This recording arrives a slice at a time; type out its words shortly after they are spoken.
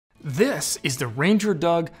This is the Ranger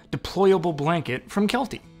Doug Deployable Blanket from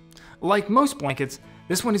Kelty. Like most blankets,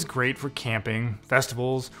 this one is great for camping,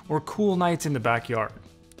 festivals, or cool nights in the backyard.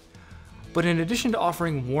 But in addition to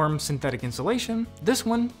offering warm synthetic insulation, this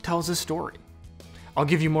one tells a story. I'll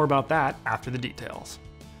give you more about that after the details.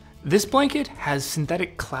 This blanket has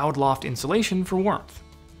synthetic cloud loft insulation for warmth.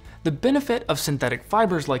 The benefit of synthetic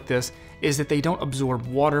fibers like this is that they don't absorb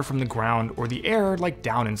water from the ground or the air like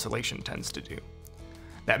down insulation tends to do.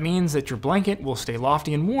 That means that your blanket will stay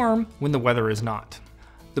lofty and warm when the weather is not.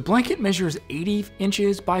 The blanket measures 80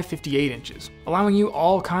 inches by 58 inches, allowing you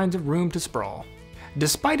all kinds of room to sprawl.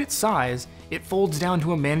 Despite its size, it folds down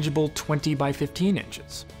to a manageable 20 by 15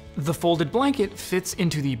 inches. The folded blanket fits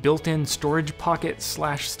into the built-in storage pocket /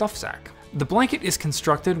 stuff sack. The blanket is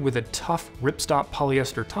constructed with a tough ripstop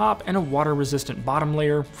polyester top and a water-resistant bottom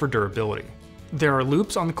layer for durability. There are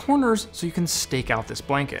loops on the corners so you can stake out this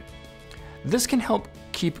blanket. This can help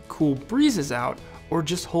keep cool breezes out or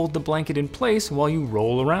just hold the blanket in place while you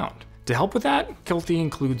roll around. To help with that, Kelty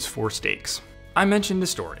includes 4 stakes. I mentioned the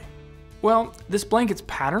story. Well, this blanket's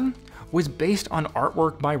pattern was based on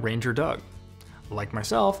artwork by Ranger Doug. Like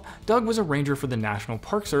myself, Doug was a ranger for the National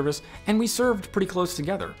Park Service, and we served pretty close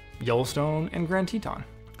together, Yellowstone and Grand Teton.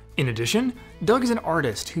 In addition, Doug is an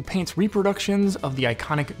artist who paints reproductions of the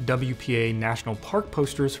iconic WPA National Park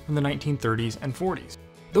posters from the 1930s and 40s.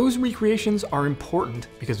 Those recreations are important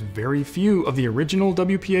because very few of the original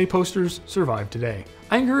WPA posters survive today.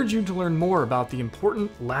 I encourage you to learn more about the important,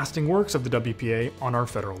 lasting works of the WPA on our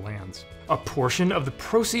federal lands. A portion of the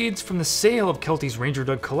proceeds from the sale of Kelty's Ranger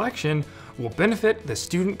Doug collection will benefit the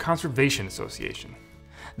Student Conservation Association.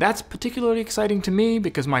 That's particularly exciting to me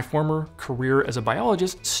because my former career as a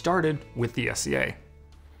biologist started with the SCA.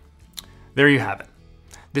 There you have it.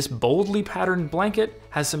 This boldly patterned blanket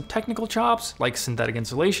has some technical chops like synthetic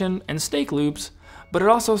insulation and stake loops, but it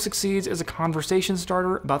also succeeds as a conversation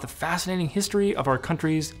starter about the fascinating history of our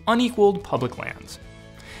country's unequaled public lands.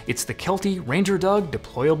 It's the Kelty Ranger Doug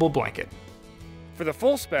Deployable Blanket. For the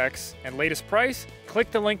full specs and latest price, click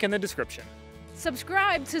the link in the description.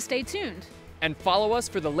 Subscribe to stay tuned. And follow us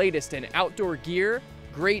for the latest in outdoor gear,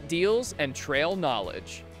 great deals, and trail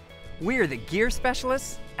knowledge. We're the gear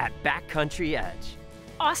specialists at Backcountry Edge.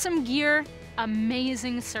 Awesome gear,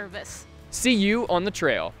 amazing service. See you on the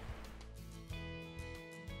trail.